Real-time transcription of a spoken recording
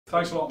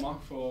Thanks a lot,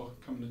 Mark, for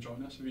coming to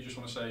join us. If you just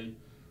want to say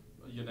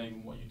your name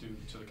and what you do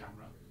to the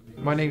camera.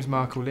 My name's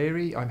Mark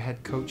O'Leary. I'm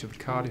head coach of the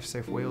Cardiff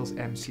South Wales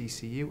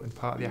MCCU and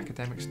part of the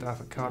academic staff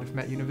at Cardiff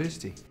Met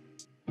University.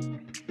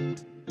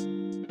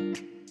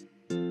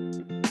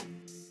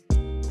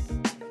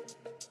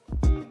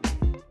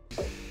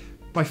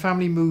 My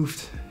family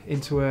moved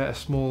into a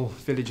small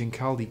village in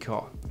Cardiff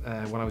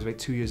when I was about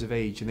 2 years of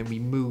age, and then we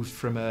moved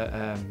from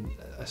a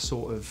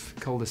sort of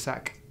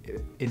cul-de-sac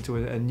into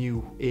a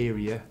new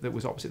area that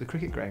was opposite the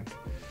cricket ground.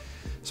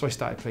 So I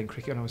started playing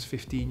cricket when I was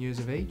 15 years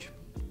of age,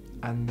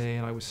 and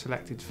then I was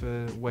selected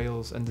for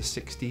Wales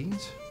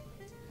under-16s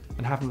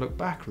and haven't looked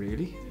back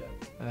really.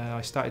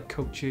 I started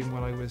coaching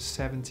when I was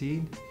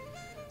 17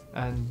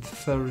 and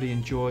thoroughly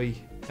enjoy,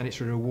 and it's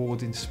a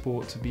rewarding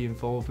sport to be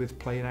involved with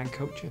playing and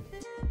coaching.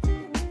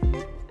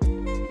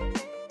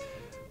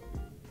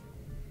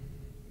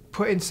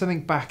 Putting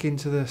something back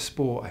into the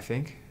sport, I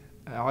think.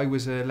 I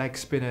was a leg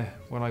spinner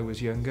when I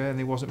was younger and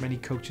there wasn't many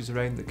coaches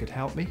around that could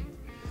help me.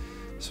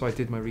 So I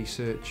did my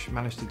research,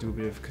 managed to do a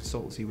bit of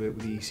consultancy work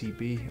with the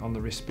ECB on the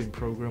wrist spin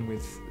programme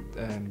with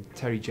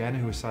Terry Jenner,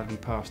 who has sadly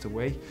passed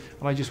away.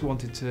 And I just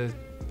wanted to,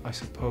 I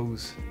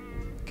suppose,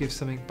 give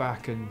something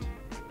back and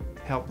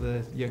help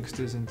the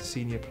youngsters and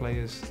senior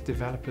players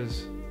develop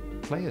as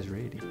players,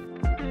 really.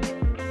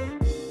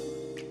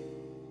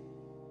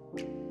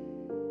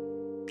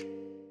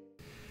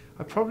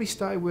 I probably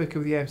started working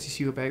with the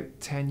MCCU about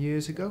 10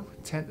 years ago,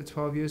 10 to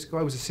 12 years ago.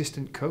 I was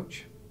assistant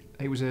coach.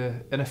 It was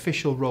an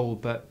official role,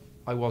 but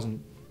I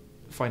wasn't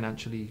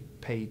financially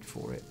paid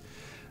for it.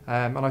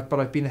 But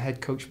I've been a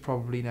head coach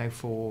probably now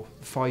for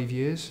 5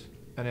 years,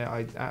 and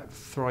I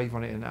thrive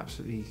on it and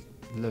absolutely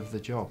love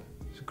the job.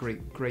 It's a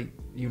great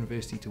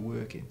university to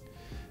work in,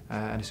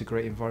 and it's a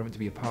great environment to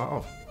be a part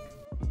of.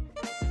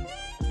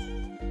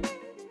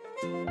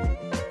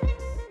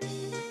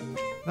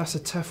 That's a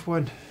tough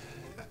one.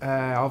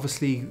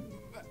 Obviously,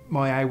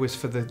 my hours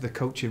for the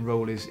coaching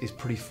role is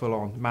pretty full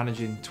on,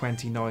 managing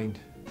 29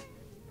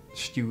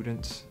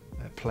 students,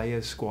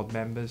 players, squad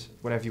members,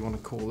 whatever you want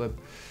to call them.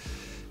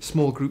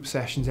 Small group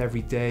sessions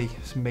every day,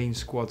 some main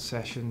squad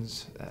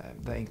sessions,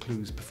 that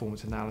includes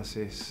performance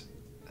analysis.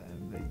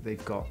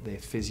 They've got their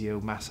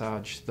physio,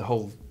 massage, the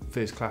whole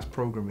first class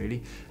programme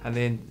really, and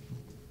then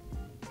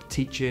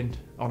teaching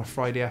on a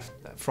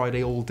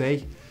Friday all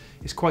day.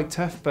 It's quite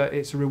tough, but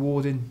it's a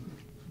rewarding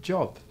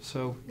job,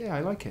 so yeah, I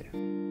like it.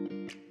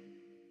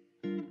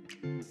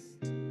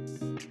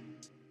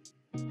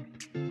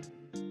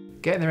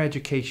 Getting their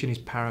education is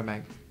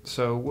paramount.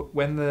 So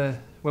when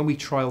we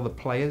trial the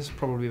players,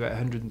 probably about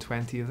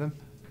 120 of them,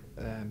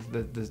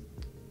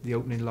 the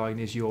opening line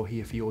is "You're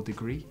here for your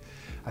degree."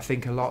 I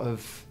think a lot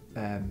of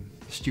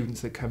students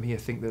that come here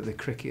think that they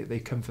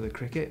come for the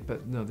cricket,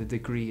 but no, the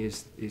degree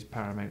is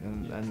paramount,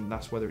 and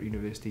that's why they're at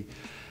university.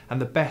 And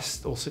the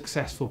best or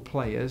successful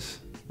players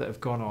that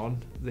have gone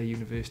on, their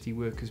university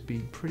work has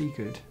been pretty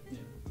good,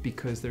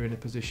 because they're in a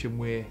position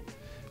where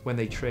when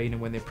they train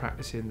and when they're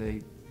practicing,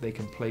 they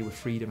can play with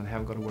freedom and they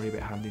haven't got to worry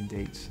about handing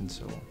dates and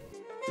so on.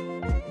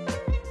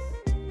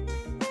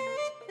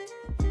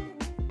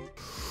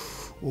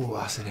 Oh,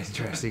 that's an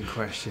interesting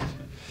question.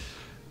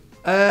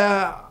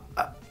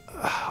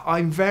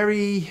 I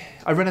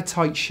run a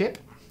tight ship,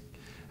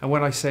 and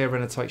when I say I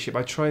run a tight ship,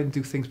 I try and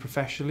do things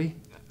professionally.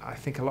 I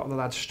think a lot of the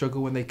lads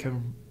struggle when they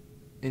come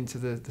into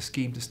the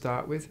scheme to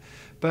start with,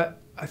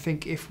 but I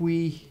think if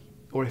I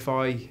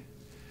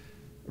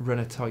run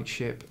a tight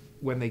ship,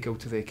 when they go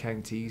to their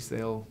counties,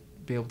 they'll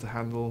be able to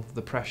handle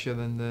the pressure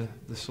and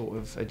the sort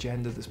of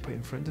agenda that's put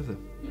in front of them.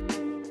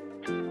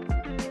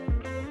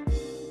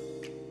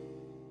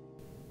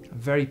 I'm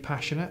very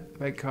passionate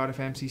about Cardiff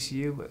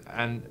MCCU,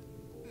 and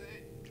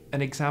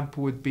an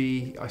example would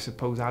be, I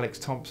suppose, Alex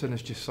Thompson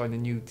has just signed a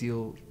new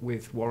deal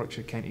with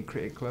Warwickshire County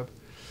Cricket Club.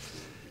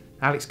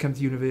 Alex came to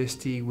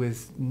university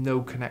with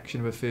no connection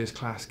of a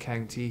first-class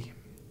county.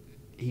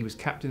 He was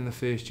captain in the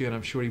first year, and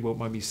I'm sure he won't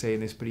mind me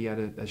saying this, but he had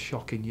a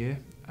shocking year,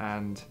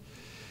 and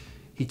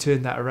he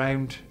turned that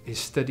around. His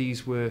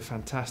studies were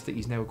fantastic.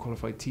 He's now a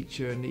qualified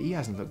teacher, and he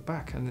hasn't looked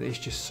back. And it's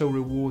just so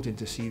rewarding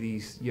to see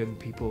these young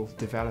people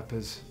develop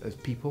as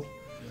people,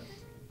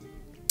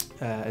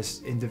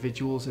 as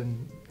individuals,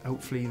 and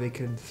hopefully they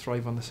can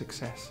thrive on the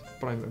success.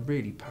 But I'm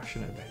really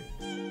passionate about it.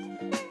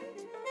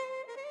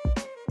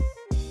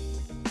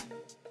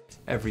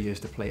 Every year is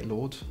to play at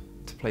Lords,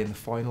 to play in the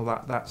final.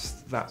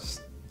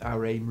 That's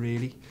our aim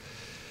really.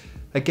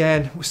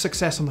 Again, with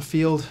success on the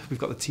field, we've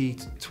got the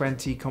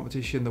T20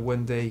 competition, the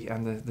 1 day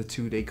and the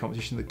 2 day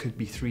competition that could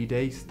be 3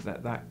 days,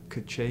 that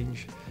could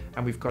change.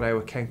 And we've got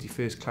our county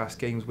first class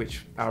games,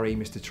 which our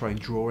aim is to try and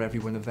draw every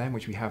one of them,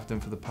 which we have done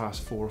for the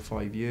past 4 or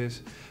 5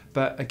 years.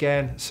 But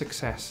again,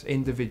 success,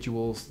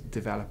 individuals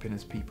developing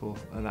as people,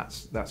 and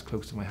that's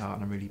close to my heart,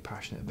 and I'm really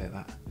passionate about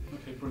that.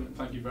 Okay, brilliant.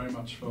 Thank you very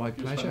much for my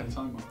pleasure. Spending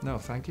time, Mark. No,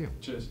 thank you.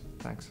 Cheers.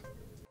 Thanks.